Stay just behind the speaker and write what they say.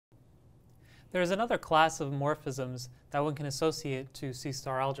There is another class of morphisms that one can associate to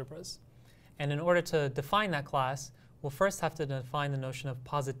C-star algebras. And in order to define that class, we'll first have to define the notion of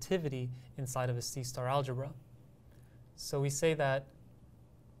positivity inside of a C-star algebra. So we say that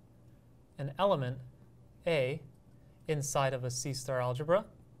an element, A, inside of a C-star algebra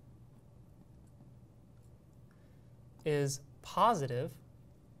is positive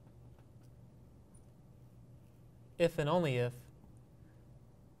if and only if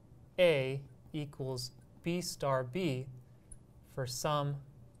A equals B star B for some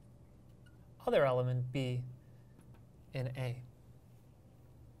other element B in A.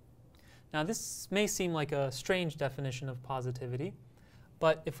 Now this may seem like a strange definition of positivity,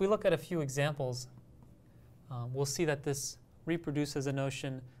 but if we look at a few examples, we'll see that this reproduces a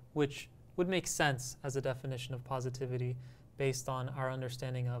notion which would make sense as a definition of positivity based on our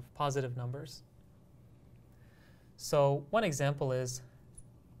understanding of positive numbers. So one example is,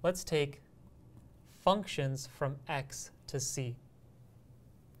 let's take functions from x to c.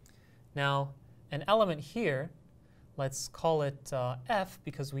 Now, an element here, let's call it f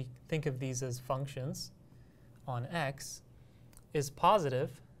because we think of these as functions on x, is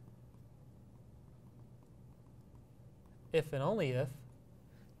positive if and only if.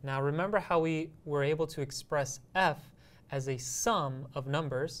 Now remember how we were able to express f as a sum of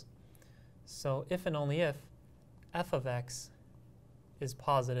numbers. So if and only if f of x is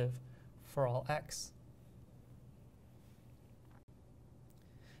positive for all x.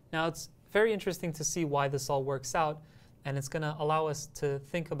 Now it's very interesting to see why this all works out, and it's going to allow us to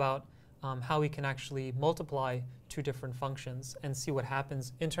think about how we can actually multiply two different functions and see what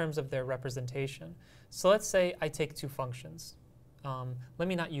happens in terms of their representation. So let's say I take two functions. Let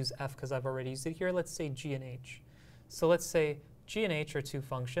me not use f because I've already used it here. Let's say g and h. So let's say g and h are two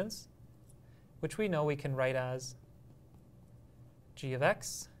functions, which we know we can write as g of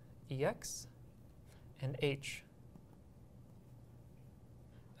x, ex, and h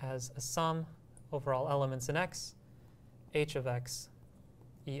as a sum over all elements in x, h of x,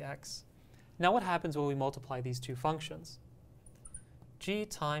 ex. Now what happens when we multiply these two functions? G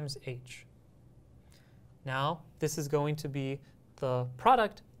times h. Now this is going to be the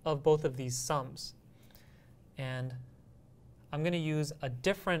product of both of these sums. And I'm going to use a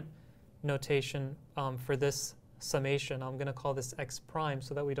different notation for this summation. I'm going to call this x prime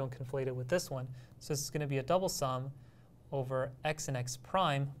so that we don't conflate it with this one. So this is going to be a double sum over x and x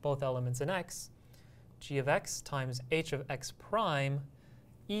prime, both elements in x, g of x times h of x prime,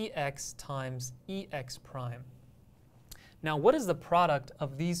 ex times ex prime. Now what is the product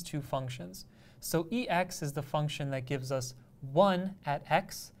of these two functions? So ex is the function that gives us 1 at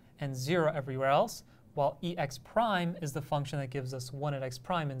x and 0 everywhere else, while ex prime is the function that gives us 1 at x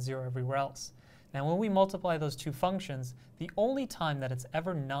prime and 0 everywhere else. Now when we multiply those two functions, the only time that it's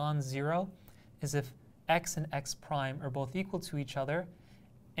ever non-zero is if x and x prime are both equal to each other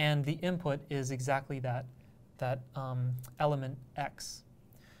and the input is exactly that element x.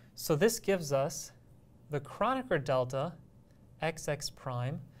 So this gives us the Kronecker delta xx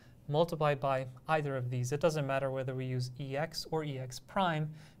prime multiplied by either of these. It doesn't matter whether we use ex or ex prime,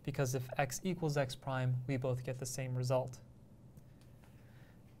 because if x equals x prime, we both get the same result.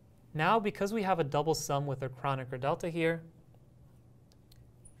 Now, because we have a double sum with a Kronecker delta here,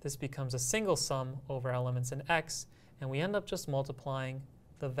 this becomes a single sum over elements in x, and we end up just multiplying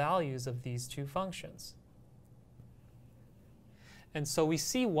the values of these two functions. And so we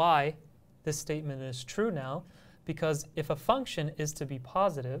see why this statement is true now, because if a function is to be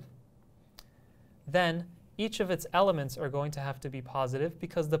positive, then each of its elements are going to have to be positive,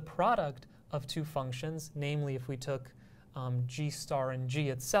 because the product of two functions, namely if we took g star and g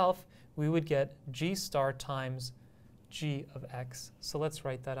itself, we would get g star times g of x. So let's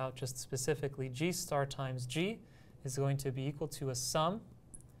write that out just specifically. G star times g is going to be equal to a sum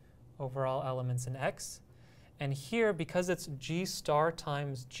over all elements in x. And here, because it's g star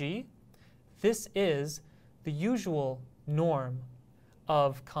times g, this is the usual norm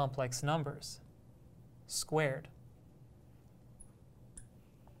of complex numbers squared.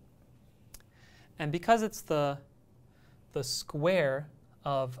 And because it's the square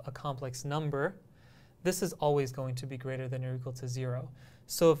of a complex number, this is always going to be greater than or equal to 0.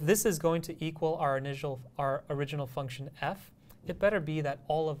 So if this is going to equal our original function f, it better be that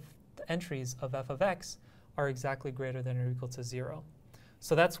all of the entries of f of x are exactly greater than or equal to 0.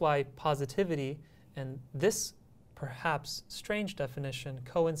 So that's why positivity and this perhaps strange definition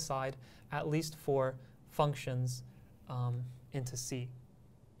coincide, at least for functions into C.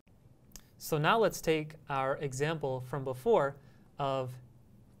 So now let's take our example from before of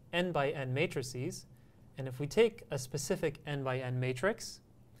n by n matrices. And if we take a specific n by n matrix,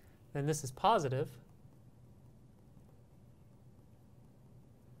 then this is positive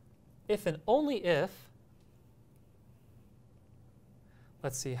if and only if,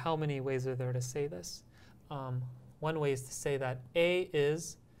 let's see, how many ways are there to say this? One way is to say that A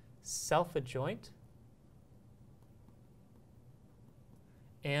is self-adjoint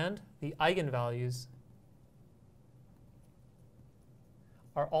and the eigenvalues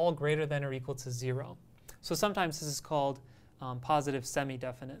are all greater than or equal to 0. So sometimes this is called positive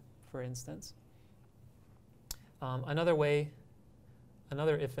semi-definite, for instance. Another way,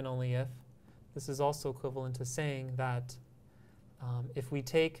 another if and only if, this is also equivalent to saying that if we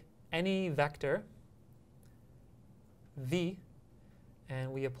take any vector v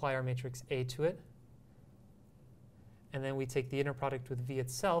and we apply our matrix A to it, and then we take the inner product with v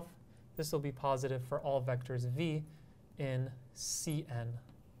itself, this will be positive for all vectors v in Cn.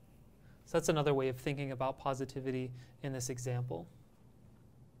 So that's another way of thinking about positivity in this example.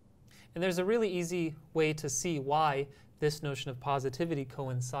 And there's a really easy way to see why this notion of positivity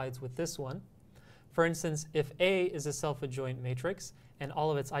coincides with this one. For instance, if A is a self-adjoint matrix and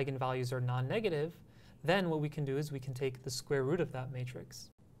all of its eigenvalues are non-negative, then what we can do is we can take the square root of that matrix.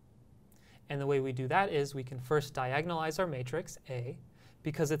 And the way we do that is we can first diagonalize our matrix A.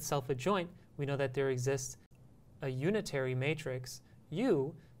 Because it's self-adjoint, we know that there exists a unitary matrix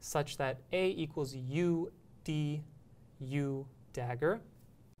U such that A equals U D U dagger.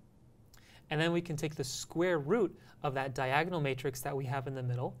 And then we can take the square root of that diagonal matrix that we have in the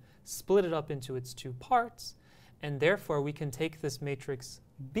middle, split it up into its two parts, and therefore we can take this matrix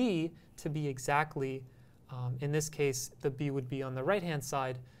B to be exactly, in this case, the B would be on the right-hand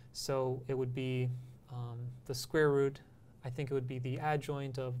side, so it would be the square root, I think it would be the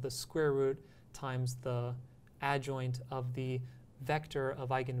adjoint of the square root times the adjoint of the vector of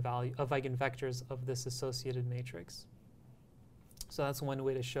eigenvectors of this associated matrix. So that's one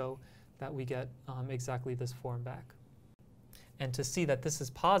way to show that we get exactly this form back. And to see that this is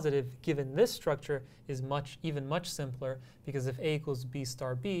positive given this structure is even much simpler, because if A equals B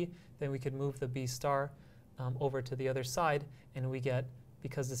star B, then we could move the B star over to the other side, and we get,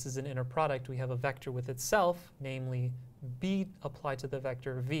 because this is an inner product, we have a vector with itself, namely B applied to the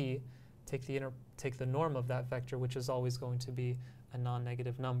vector V, take the norm of that vector, which is always going to be a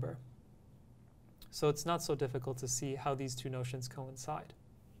non-negative number. So it's not so difficult to see how these two notions coincide.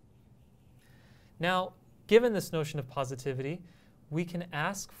 Now, given this notion of positivity, we can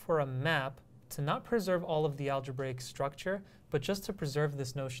ask for a map to not preserve all of the algebraic structure, but just to preserve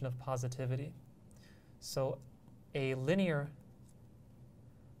this notion of positivity. So a linear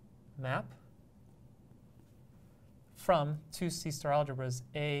map from two C-star algebras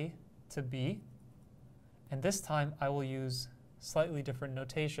A to B, and this time I will use slightly different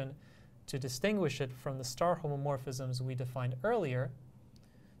notation to distinguish it from the star homomorphisms we defined earlier.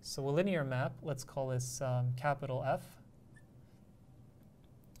 So a linear map, let's call this capital F,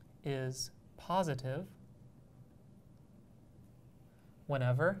 is positive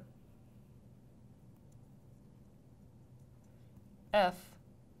whenever f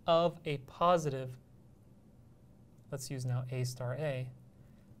of a positive, let's use now A star A,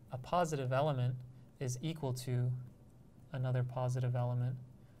 a positive element is equal to another positive element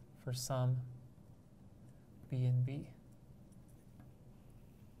for some B in B.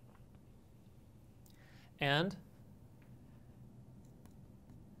 And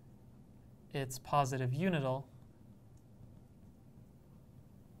it's positive unital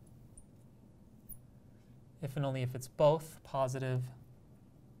if and only if it's both positive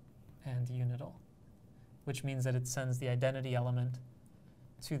and unital, which means that it sends the identity element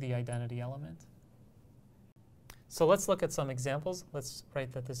to the identity element. So let's look at some examples. Let's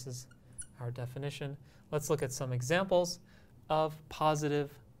write that this is our definition. Let's look at some examples of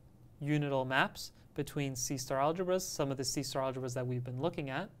positive unital maps between C-star algebras, some of the C-star algebras that we've been looking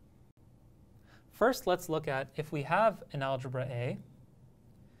at. First, let's look at if we have an algebra A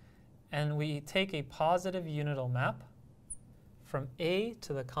and we take a positive unital map from A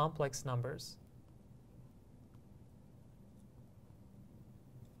to the complex numbers.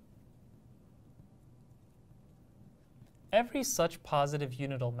 Every such positive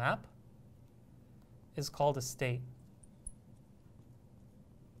unital map is called a state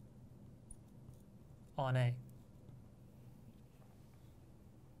on A.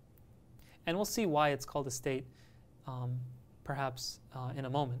 And we'll see why it's called a state perhaps in a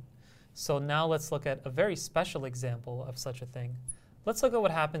moment. So now let's look at a very special example of such a thing. Let's look at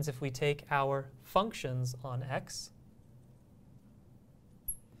what happens if we take our functions on X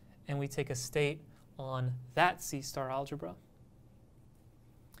and we take a state on that C-star algebra.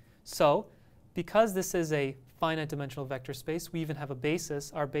 So because this is a finite dimensional vector space, we even have a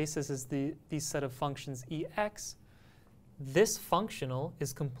basis. Our basis is the set of functions ex. This functional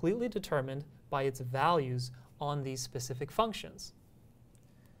is completely determined by its values on these specific functions.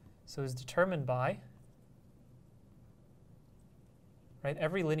 So it's determined by, right?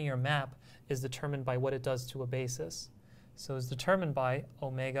 Every linear map is determined by what it does to a basis. So it's determined by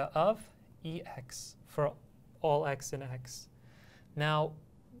omega of ex for all x and x. Now,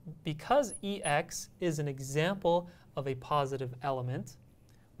 because ex is an example of a positive element,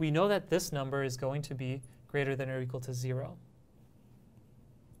 we know that this number is going to be greater than or equal to 0.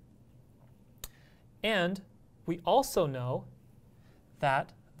 And we also know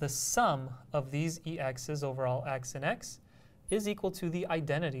that the sum of these ex's over all x and x is equal to the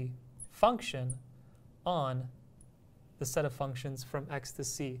identity function on the set of functions from x to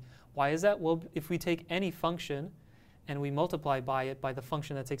c. Why is that? Well, if we take any function and we multiply by it by the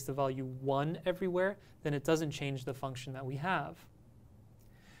function that takes the value 1 everywhere, then it doesn't change the function that we have.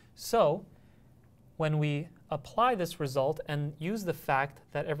 So when we apply this result and use the fact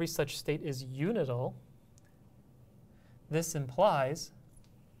that every such state is unital, this implies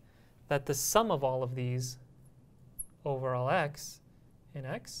that the sum of all of these over all x in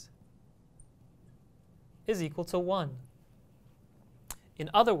x is equal to 1. In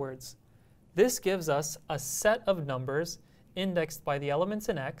other words, this gives us a set of numbers indexed by the elements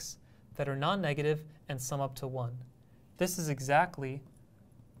in x that are non-negative and sum up to 1. This is exactly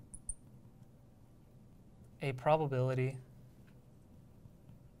a probability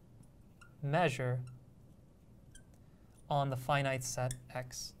measure on the finite set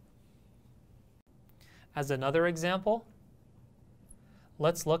x. As another example,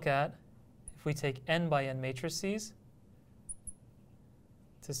 let's look at if we take n by n matrices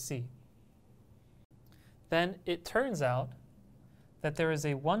to C. Then it turns out that there is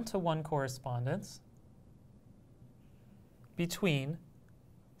a one-to-one correspondence between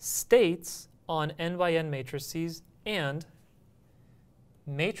states on n by n matrices and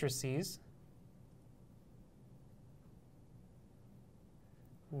matrices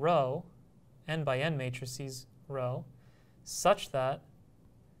rho, n by n matrices rho, such that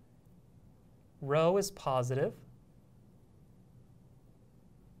rho is positive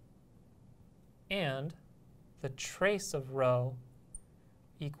and the trace of rho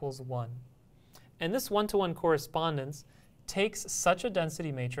equals 1. And this one-to-one correspondence takes such a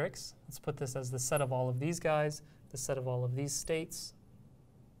density matrix, let's put this as the set of all of these guys, the set of all of these states.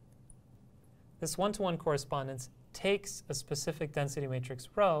 This one-to-one correspondence takes a specific density matrix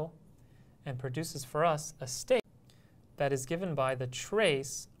rho and produces for us a state that is given by the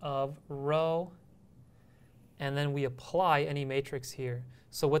trace of rho, and then we apply any matrix here.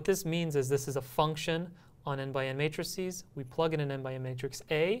 So what this means is this is a function on n by n matrices. We plug in an n by n matrix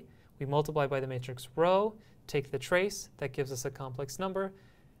A, we multiply by the matrix rho, take the trace, that gives us a complex number,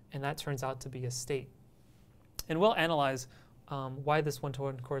 and that turns out to be a state. And we'll analyze why this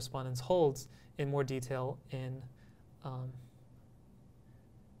one-to-one correspondence holds in more detail in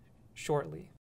shortly.